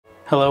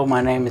Hello,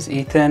 my name is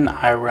Ethan.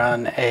 I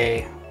run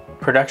a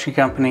production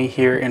company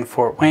here in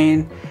Fort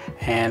Wayne,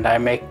 and I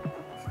make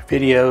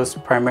videos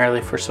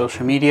primarily for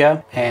social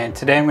media. And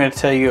today I'm going to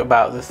tell you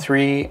about the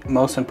 3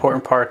 most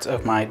important parts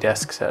of my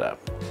desk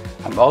setup.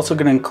 I'm also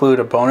going to include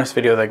a bonus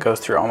video that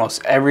goes through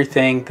almost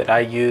everything that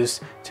I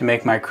use to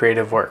make my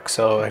creative work.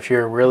 So if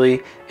you're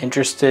really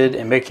interested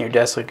in making your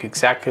desk look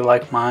exactly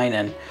like mine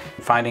and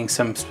finding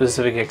some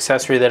specific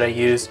accessory that I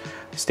use,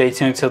 stay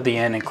tuned till the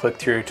end and click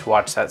through to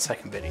watch that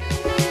second video.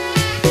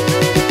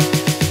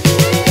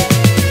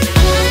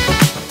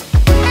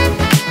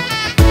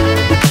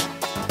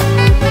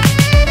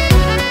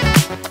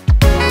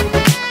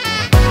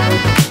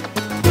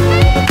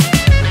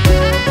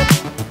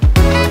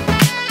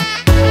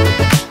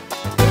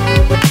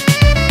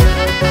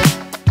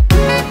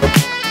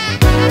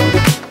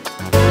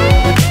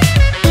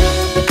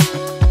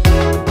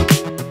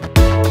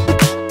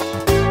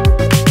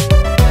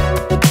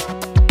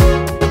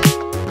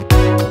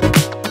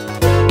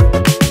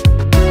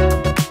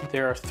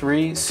 There are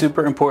 3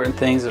 super important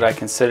things that I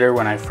consider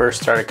when I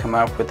first started coming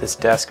up with this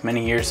desk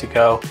many years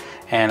ago,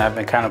 and I've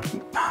been kind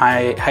of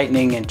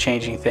heightening and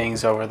changing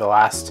things over the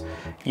last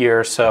year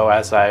or so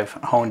as I've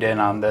honed in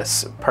on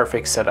this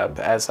perfect setup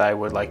as I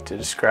would like to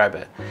describe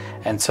it.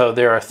 And so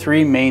there are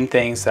 3 main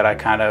things that I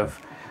kind of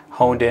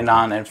honed in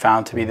on and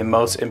found to be the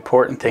most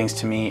important things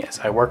to me as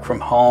I work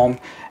from home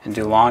and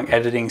do long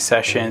editing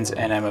sessions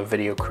and am a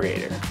video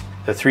creator.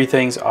 The 3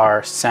 things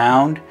are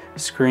sound,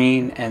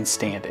 screen, and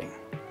standing.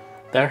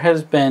 There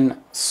has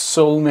been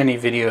so many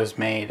videos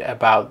made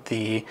about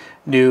the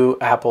new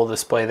Apple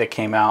display that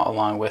came out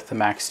along with the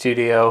Mac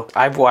Studio.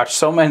 I've watched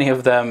so many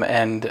of them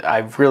and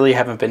I really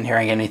haven't been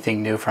hearing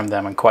anything new from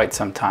them in quite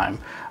some time,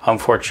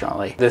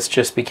 unfortunately. This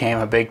just became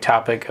a big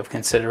topic of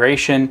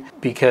consideration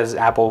because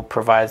Apple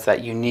provides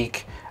that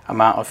unique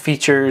amount of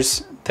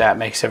features that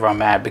makes everyone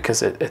mad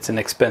because it's an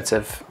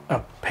expensive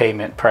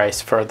payment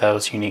price for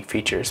those unique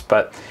features.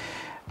 But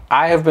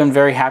I have been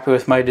very happy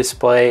with my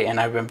display, and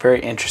I've been very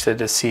interested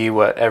to see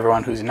what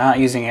everyone who's not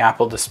using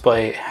Apple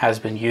display has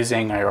been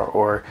using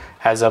or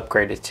has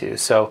upgraded to.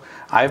 So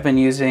I've been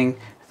using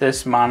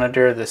this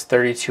monitor, this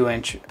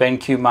 32-inch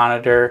BenQ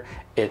monitor.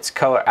 It's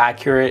color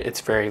accurate,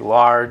 it's very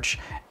large,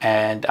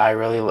 and I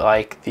really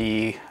like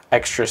the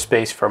extra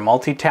space for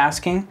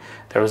multitasking.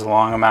 There was a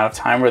long amount of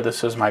time where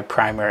this was my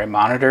primary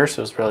monitor, so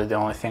it was really the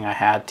only thing I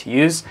had to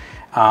use.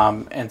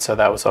 And so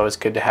that was always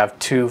good to have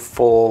 2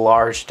 full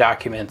large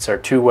documents or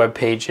 2 web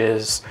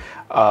pages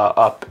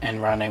up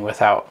and running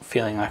without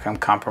feeling like I'm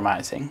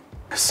compromising.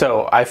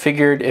 So I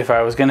figured if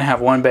I was going to have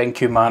one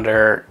BenQ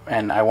monitor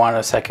and I wanted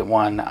a second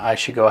one, I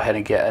should go ahead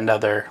and get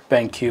another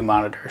BenQ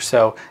monitor.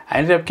 So I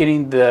ended up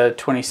getting the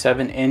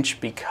 27-inch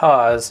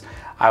because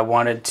I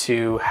wanted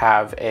to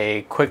have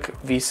a quick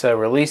Visa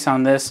release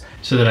on this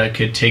so that I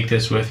could take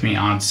this with me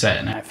on set.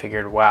 And I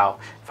figured, wow,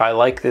 if I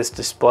like this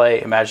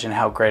display, imagine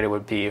how great it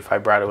would be if I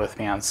brought it with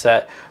me on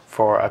set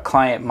for a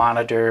client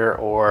monitor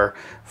or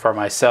for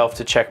myself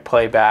to check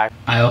playback.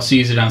 I also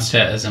use it on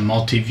set as a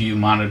multi-view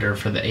monitor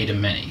for the Ada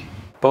Mini.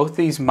 Both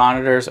these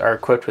monitors are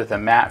equipped with a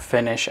matte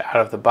finish out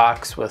of the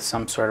box with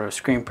some sort of a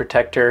screen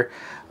protector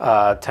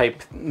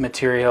type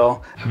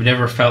material. I've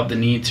never felt the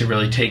need to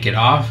really take it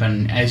off,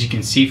 and as you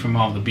can see from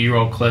all the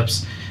B-roll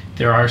clips,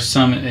 there are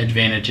some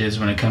advantages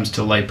when it comes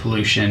to light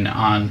pollution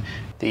on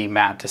the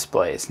matte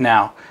displays.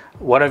 Now,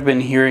 what I've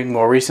been hearing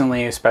more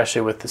recently,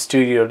 especially with the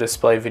studio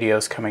display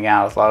videos coming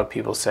out, a lot of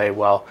people say,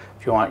 well,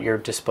 if you want your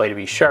display to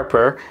be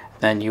sharper,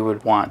 then you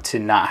would want to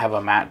not have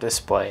a matte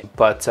display.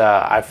 But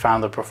I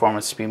found the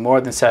performance to be more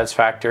than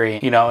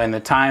satisfactory. You know, in the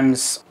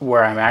times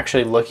where I'm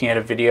actually looking at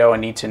a video and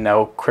need to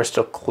know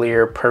crystal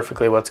clear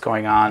perfectly what's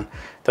going on,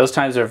 those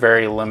times are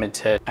very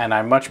limited, and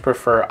I much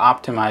prefer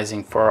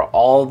optimizing for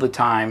all the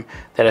time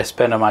that I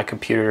spend on my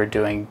computer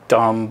doing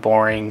dumb,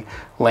 boring,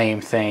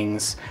 lame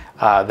things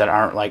that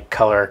aren't like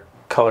color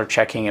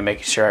checking and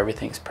making sure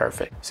everything's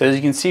perfect. So as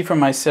you can see from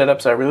my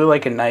setups, I really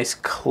like a nice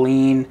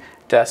clean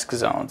desk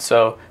zone.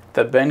 So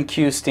the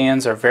BenQ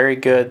stands are very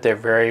good, they're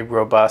very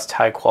robust,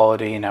 high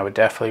quality, and I would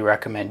definitely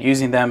recommend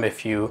using them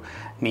if you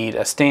need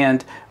a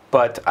stand.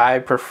 But I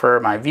prefer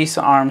my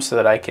Visa arm so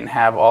that I can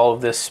have all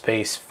of this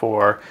space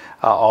for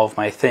all of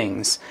my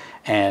things.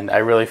 And I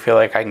really feel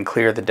like I can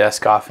clear the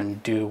desk off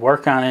and do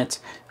work on it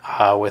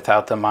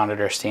without the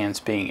monitor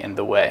stands being in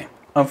the way.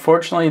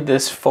 Unfortunately,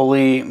 this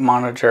fully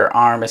monitor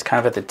arm is kind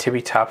of at the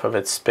tippy top of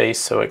its space,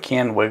 so it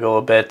can wiggle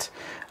a bit.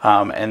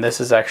 And this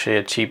is actually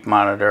a cheap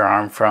monitor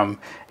arm from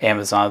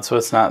Amazon, so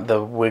it's not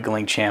the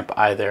wiggling champ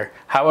either.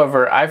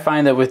 However, I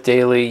find that with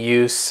daily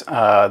use,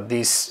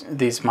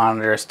 these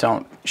monitors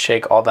don't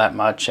shake all that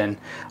much, and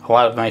a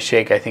lot of my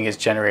shake I think is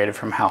generated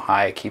from how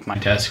high I keep my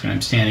desk when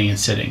I'm standing and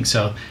sitting.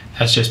 So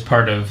that's just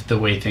part of the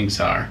way things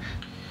are.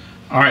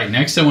 All right,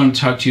 next I want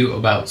to talk to you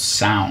about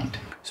sound.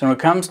 So when it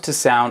comes to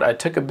sound, I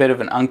took a bit of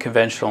an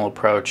unconventional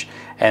approach,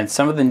 and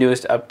some of the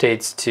newest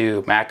updates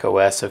to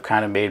macOS have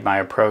kind of made my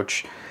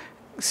approach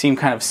seem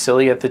kind of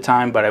silly at the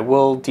time, but I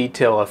will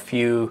detail a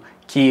few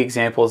key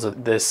examples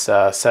of this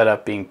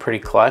setup being pretty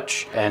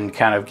clutch and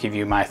kind of give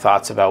you my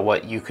thoughts about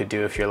what you could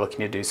do if you're looking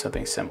to do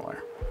something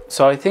similar.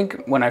 So I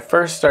think when I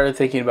first started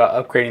thinking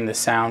about upgrading the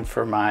sound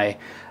for my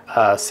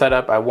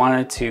setup, I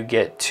wanted to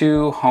get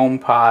 2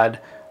 HomePod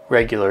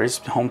regulars,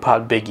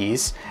 HomePod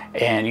biggies,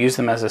 and use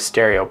them as a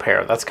stereo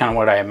pair. That's kind of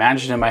what I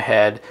imagined in my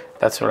head.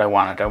 That's what I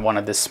wanted. I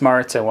wanted the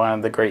smarts, I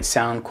wanted the great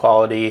sound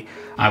quality,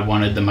 I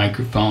wanted the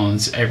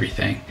microphones,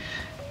 everything.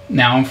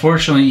 Now,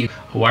 unfortunately,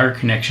 a wire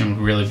connection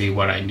would really be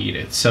what I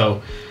needed.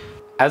 So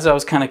as I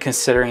was kind of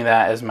considering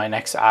that as my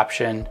next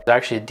option, there's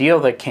actually a deal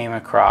that came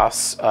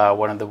across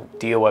one of the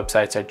deal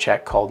websites I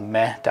checked called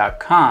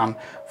meh.com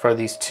for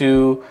these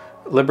 2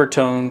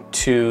 Libertone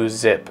 2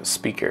 Zip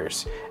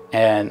speakers.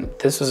 And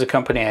this was a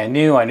company I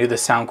knew the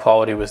sound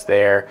quality was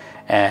there,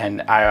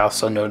 and I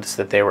also noticed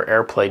that they were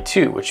AirPlay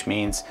 2, which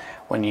means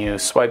when you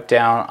swipe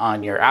down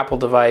on your Apple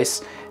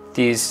device,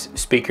 these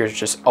speakers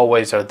just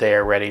always are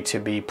there ready to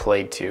be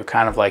played to,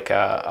 kind of like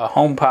a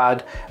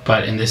HomePod,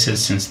 but in this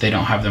instance they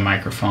don't have the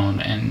microphone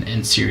and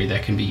in Siri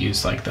that can be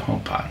used like the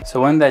HomePod. So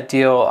when that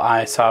deal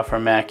I saw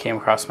from Mac came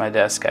across my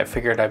desk, I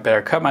figured I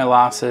better cut my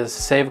losses,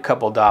 save a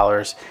couple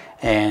dollars,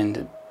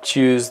 and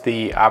choose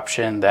the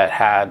option that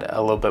had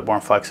a little bit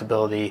more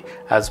flexibility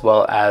as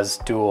well as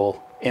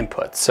dual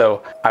inputs.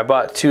 So I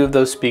bought 2 of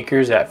those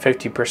speakers at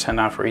 50%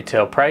 off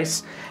retail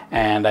price,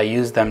 and I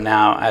use them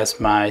now as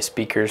my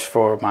speakers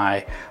for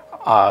my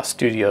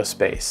studio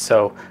space.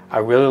 So I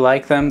really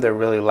like them, they're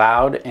really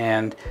loud,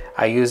 and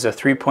I use a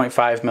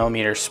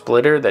 3.5mm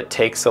splitter that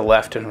takes the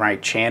left and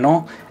right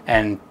channel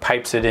and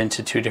pipes it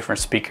into 2 different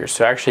speakers.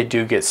 So I actually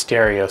do get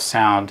stereo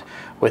sound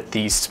with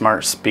these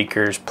smart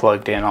speakers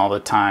plugged in all the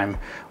time,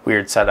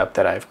 weird setup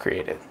that I've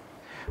created.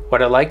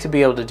 What I'd like to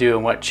be able to do,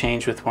 and what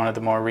changed with one of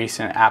the more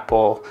recent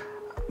Apple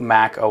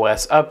Mac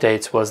OS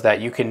updates, was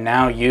that you can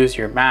now use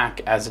your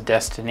Mac as a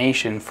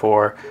destination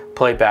for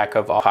playback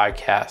of a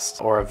podcast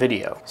or a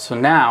video. So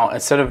now,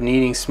 instead of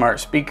needing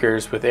smart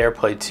speakers with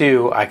AirPlay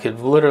 2, I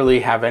could literally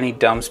have any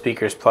dumb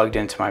speakers plugged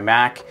into my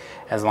Mac.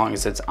 As long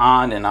as it's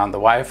on and on the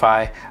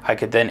Wi-Fi, I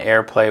could then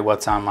AirPlay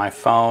what's on my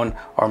phone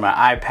or my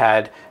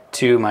iPad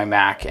to my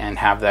Mac and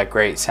have that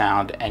great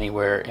sound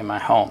anywhere in my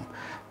home.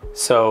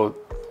 So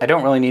I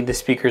don't really need the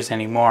speakers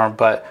anymore,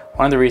 but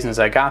one of the reasons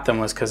I got them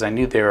was because I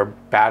knew they were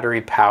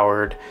battery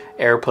powered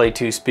AirPlay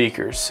 2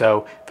 speakers.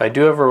 So if I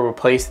do ever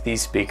replace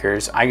these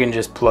speakers, I can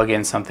just plug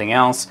in something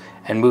else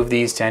and move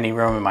these to any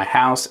room in my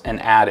house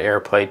and add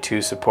AirPlay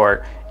 2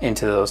 support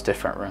into those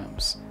different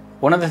rooms.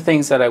 One of the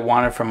things that I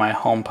wanted from my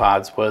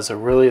HomePods was a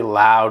really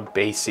loud,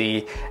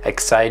 bassy,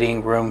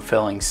 exciting,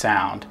 room-filling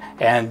sound.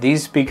 And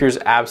these speakers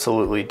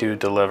absolutely do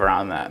deliver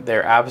on that.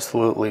 They're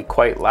absolutely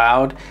quite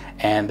loud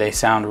and they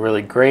sound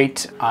really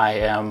great. I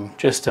am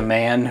just a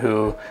man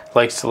who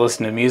likes to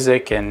listen to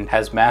music and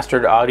has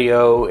mastered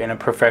audio in a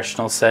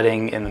professional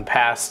setting in the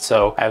past,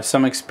 so I have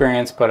some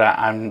experience, but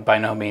I'm by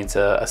no means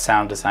a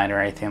sound designer or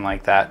anything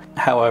like that.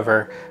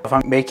 However, if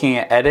I'm making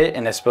an edit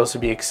and it's supposed to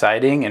be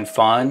exciting and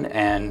fun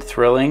and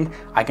thrilling,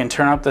 I can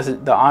turn up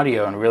the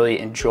audio and really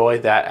enjoy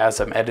that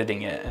as I'm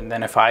editing it. And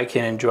then if I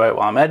can enjoy it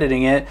while I'm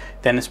editing it,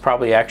 then it's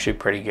probably actually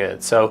pretty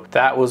good. So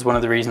that was one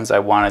of the reasons I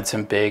wanted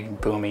some big,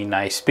 boomy,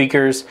 nice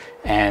speakers,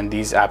 and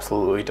these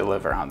absolutely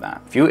deliver on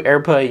that. If you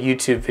AirPlay a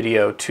YouTube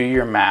video to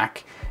your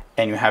Mac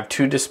and you have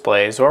 2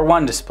 displays or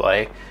 1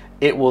 display,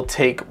 it will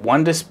take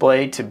 1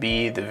 display to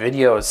be the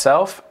video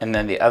itself and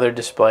then the other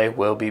display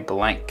will be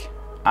blank.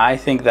 I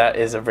think that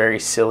is a very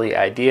silly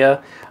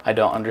idea. I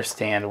don't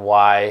understand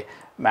why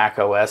Mac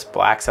OS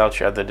blacks out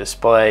your other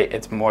display.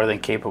 It's more than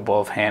capable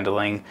of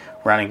handling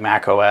running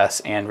Mac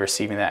OS and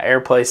receiving that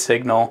AirPlay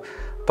signal,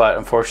 but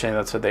unfortunately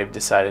that's what they've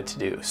decided to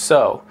do.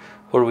 So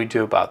what do we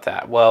do about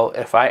that? Well,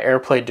 if I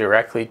AirPlay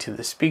directly to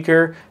the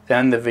speaker,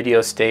 then the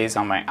video stays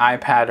on my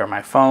iPad or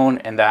my phone,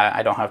 and that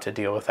I don't have to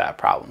deal with that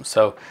problem.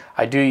 So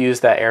I do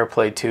use that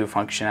AirPlay 2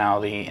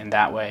 functionality in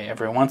that way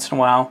every once in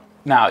a while.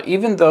 Now,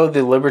 even though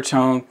the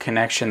Libertone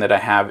connection that I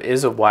have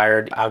is a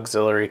wired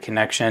auxiliary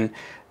connection,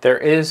 there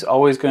is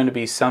always going to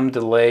be some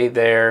delay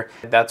there.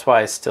 That's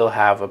why I still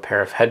have a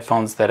pair of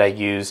headphones that I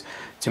use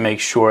to make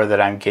sure that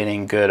I'm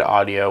getting good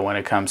audio when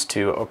it comes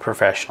to a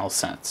professional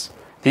sense.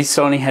 These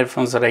Sony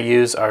headphones that I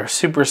use are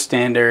super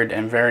standard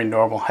and very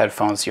normal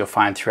headphones you'll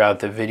find throughout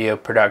the video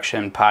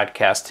production,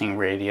 podcasting,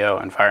 radio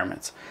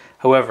environments.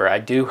 However, I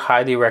do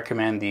highly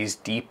recommend these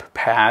deep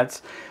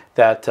pads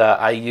that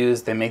I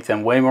use. They make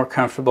them way more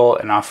comfortable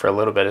and offer a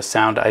little bit of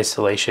sound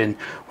isolation,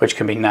 which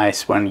can be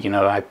nice when, you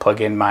know, I plug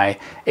in my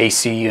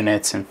AC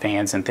units and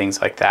fans and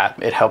things like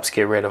that. It helps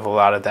get rid of a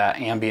lot of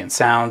that ambient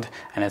sound,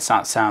 and it's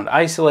not sound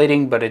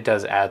isolating, but it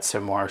does add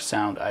some more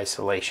sound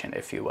isolation,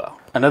 if you will.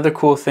 Another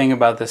cool thing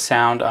about the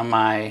sound on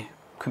my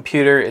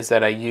computer is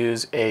that I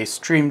use a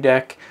Stream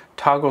Deck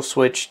toggle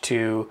switch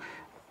to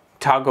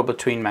toggle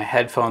between my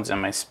headphones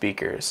and my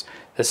speakers.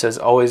 This has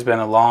always been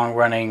a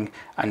long-running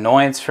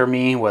annoyance for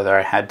me, whether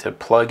I had to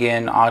plug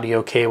in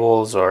audio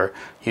cables or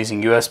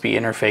using USB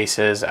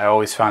interfaces. I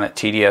always found it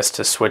tedious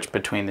to switch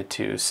between the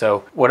two.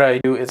 So what I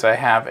do is I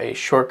have a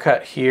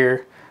shortcut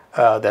here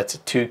That's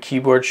 2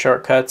 keyboard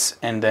shortcuts,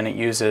 and then it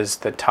uses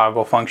the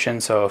toggle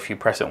function. So if you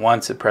press it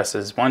once, it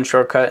presses one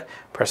shortcut,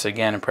 press it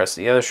again and press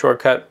the other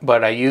shortcut.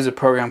 But I use a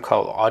program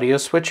called Audio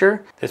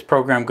Switcher. This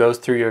program goes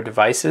through your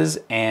devices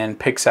and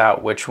picks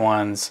out which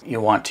ones you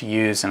want to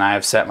use, and I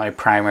have set my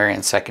primary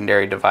and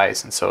secondary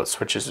device, and so it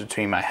switches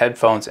between my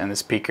headphones and the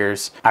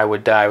speakers. I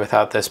would die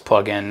without this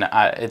plugin.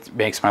 It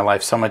makes my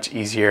life so much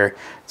easier.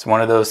 It's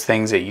one of those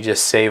things that you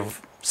just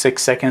save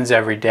 6 seconds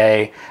every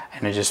day,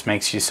 and it just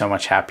makes you so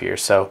much happier.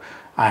 So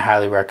I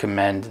highly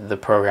recommend the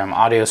program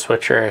Audio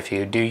Switcher if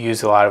you do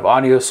use a lot of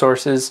audio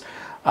sources.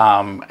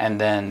 And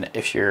then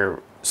if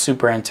you're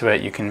super into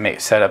it, you can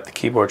set up the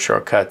keyboard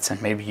shortcuts and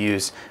maybe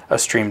use a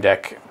Stream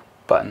Deck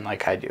button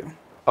like I do.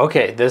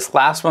 Okay, this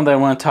last one that I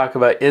want to talk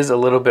about is a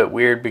little bit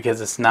weird because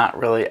it's not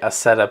really a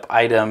setup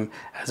item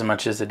as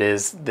much as it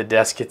is the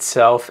desk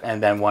itself,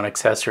 and then one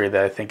accessory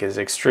that I think is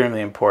extremely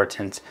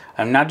important.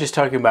 I'm not just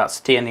talking about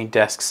standing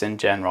desks in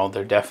general.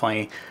 They're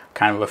definitely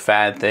kind of a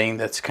fad thing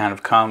that's kind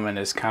of come and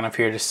is kind of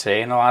here to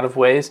stay in a lot of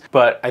ways.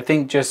 But I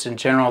think just in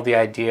general, the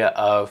idea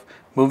of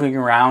moving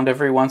around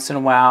every once in a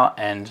while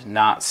and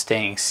not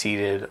staying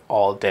seated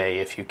all day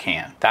if you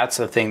can. That's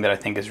the thing that I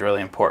think is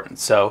really important.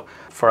 So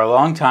for a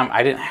long time,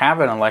 I didn't have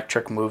an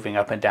electric moving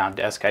up and down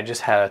desk. I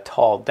just had a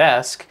tall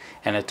desk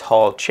and a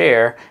tall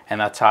chair,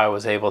 and that's how I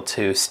was able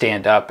to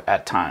stand up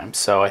at times.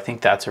 So I think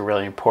that's a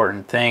really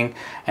important thing,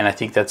 and I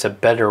think that's a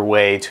better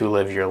way to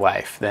live your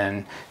life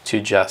than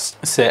to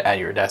just sit at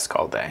your desk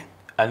all day.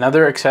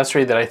 Another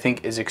accessory that I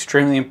think is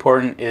extremely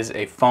important is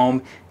a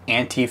foam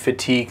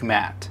anti-fatigue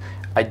mat.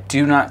 I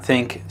do not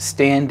think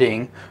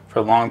standing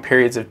for long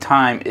periods of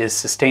time is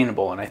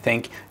sustainable, and I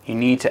think you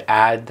need to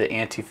add the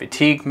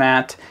anti-fatigue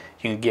mat.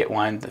 You can get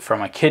one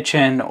from a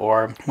kitchen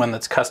or one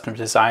that's custom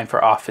designed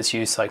for office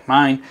use like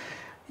mine.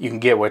 You can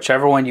get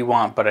whichever one you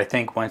want, but I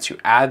think once you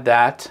add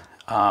that,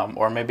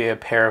 or maybe a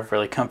pair of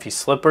really comfy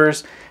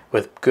slippers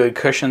with good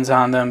cushions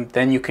on them,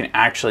 then you can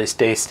actually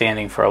stay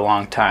standing for a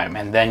long time,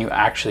 and then you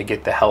actually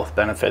get the health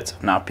benefits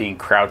of not being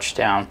crouched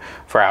down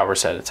for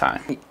hours at a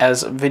time.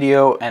 As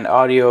video and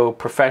audio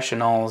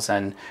professionals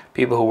and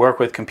people who work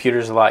with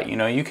computers a lot, you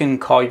know, you can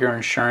call your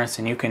insurance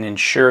and you can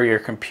insure your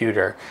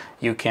computer.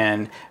 You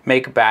can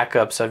make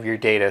backups of your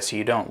data so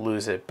you don't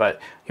lose it, but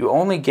you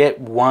only get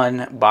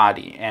one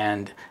body,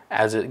 and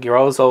as it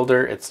grows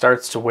older, it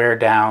starts to wear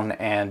down,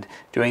 and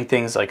doing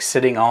things like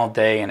sitting all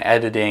day and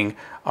editing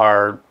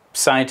are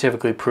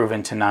scientifically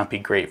proven to not be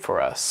great for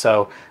us.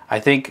 So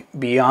I think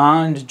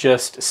beyond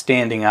just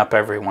standing up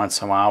every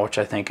once in a while, which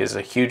I think is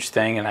a huge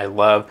thing, and I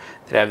love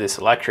that I have this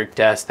electric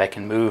desk that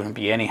can move and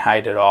be any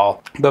height at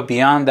all, but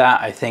beyond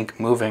that, I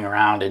think moving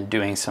around and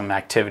doing some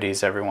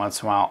activities every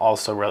once in a while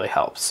also really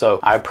helps.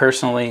 So I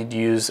personally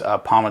use a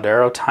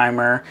Pomodoro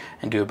timer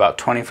and do about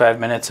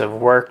 25 minutes of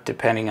work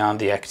depending on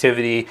the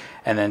activity,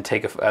 and then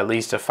take at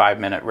least a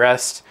 5-minute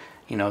rest.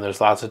 You know,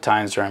 there's lots of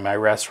times during my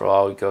rest where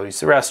I'll go use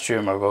the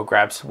restroom or go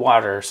grab some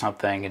water or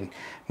something and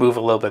move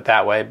a little bit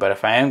that way. But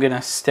if I am going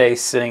to stay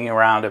sitting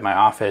around in my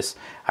office,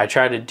 I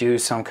try to do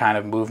some kind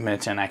of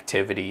movement and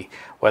activity,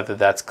 whether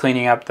that's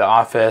cleaning up the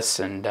office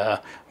and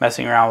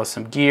messing around with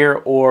some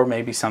gear, or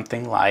maybe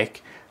something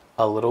like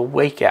a little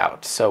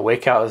Wakeout. So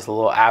Wakeout is a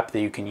little app that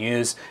you can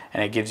use,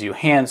 and it gives you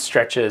hand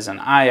stretches and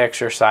eye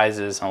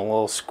exercises and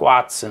little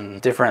squats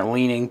and different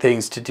leaning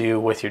things to do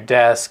with your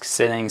desk,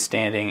 sitting,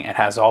 standing. It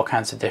has all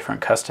kinds of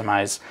different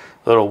customized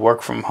little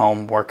work from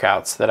home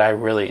workouts that I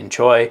really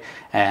enjoy,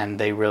 and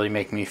they really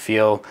make me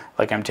feel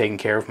like I'm taking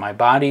care of my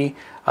body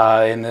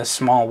in this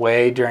small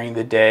way during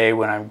the day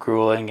when I'm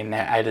grueling and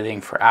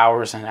editing for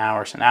hours and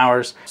hours and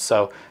hours.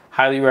 So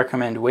highly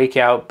recommend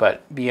Wakeout,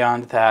 but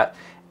beyond that,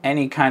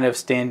 any kind of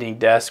standing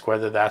desk,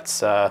 whether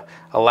that's a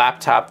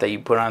laptop that you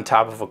put on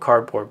top of a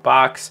cardboard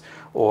box,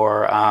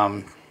 or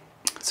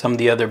some of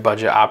the other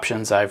budget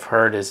options I've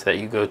heard is that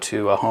you go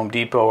to a Home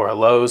Depot or a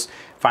Lowe's,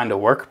 find a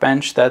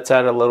workbench that's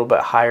at a little bit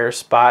higher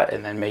spot,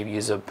 and then maybe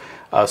use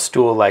a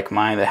stool like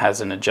mine that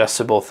has an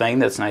adjustable thing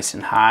that's nice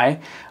and high.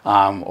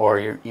 Or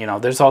you know,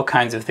 there's all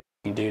kinds of things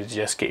you can do to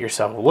just get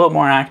yourself a little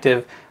more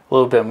active, a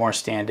little bit more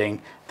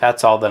standing.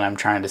 That's all that I'm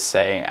trying to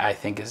say I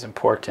think is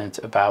important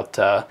about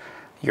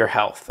your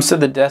health. So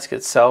the desk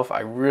itself,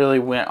 I really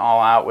went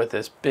all out with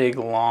this big,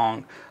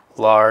 long,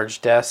 large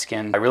desk,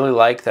 and I really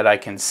like that I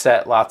can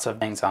set lots of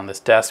things on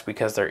this desk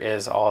because there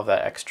is all of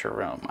that extra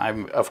room.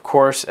 I'm, of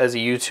course, as a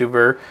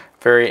YouTuber,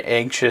 very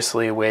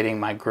anxiously awaiting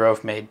my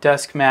Grove Made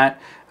desk mat.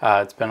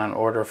 It's been on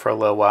order for a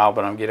little while,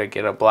 but I'm gonna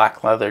get a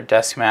black leather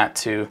desk mat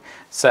to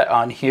set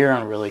on here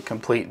and really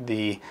complete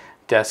the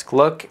desk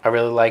look. I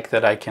really like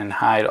that I can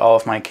hide all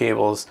of my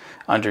cables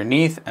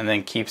underneath and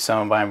then keep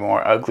some of my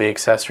more ugly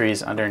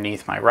accessories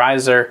underneath my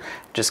riser,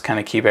 just kind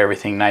of keep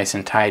everything nice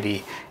and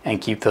tidy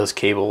and keep those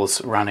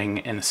cables running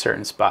in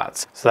certain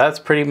spots. So that's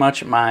pretty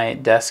much my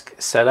desk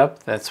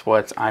setup. That's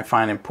what I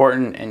find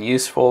important and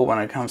useful when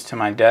it comes to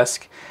my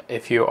desk.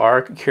 If you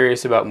are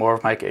curious about more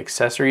of my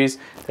accessories,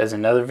 there's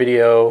another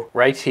video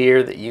right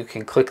here that you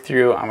can click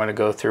through. I'm going to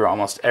go through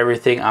almost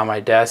everything on my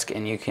desk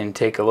and you can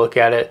take a look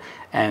at it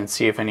and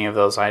see if any of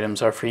those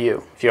items are for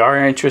you. If you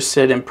are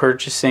interested in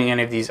purchasing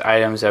any of these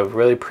items, I would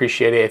really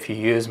appreciate it if you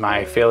use my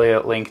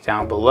affiliate link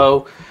down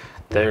below.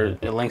 There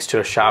are links to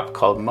a shop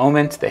called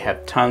Moment. They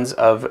have tons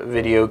of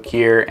video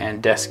gear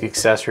and desk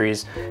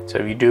accessories. So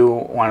if you do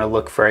want to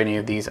look for any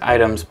of these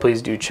items,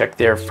 please do check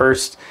there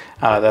first.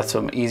 That's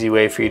an easy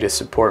way for you to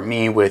support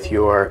me with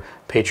your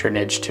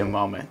patronage to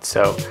Moment.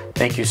 So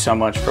thank you so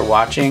much for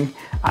watching.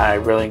 I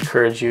really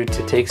encourage you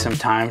to take some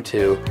time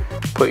to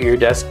put your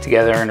desk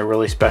together in a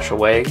really special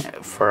way.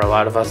 For a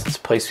lot of us, it's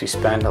a place we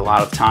spend a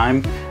lot of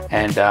time.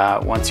 And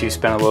once you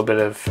spend a little bit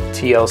of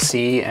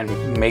TLC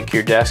and make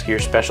your desk your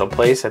special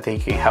place, I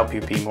think it can help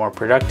you be more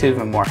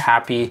productive and more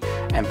happy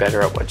and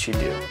better at what you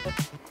do.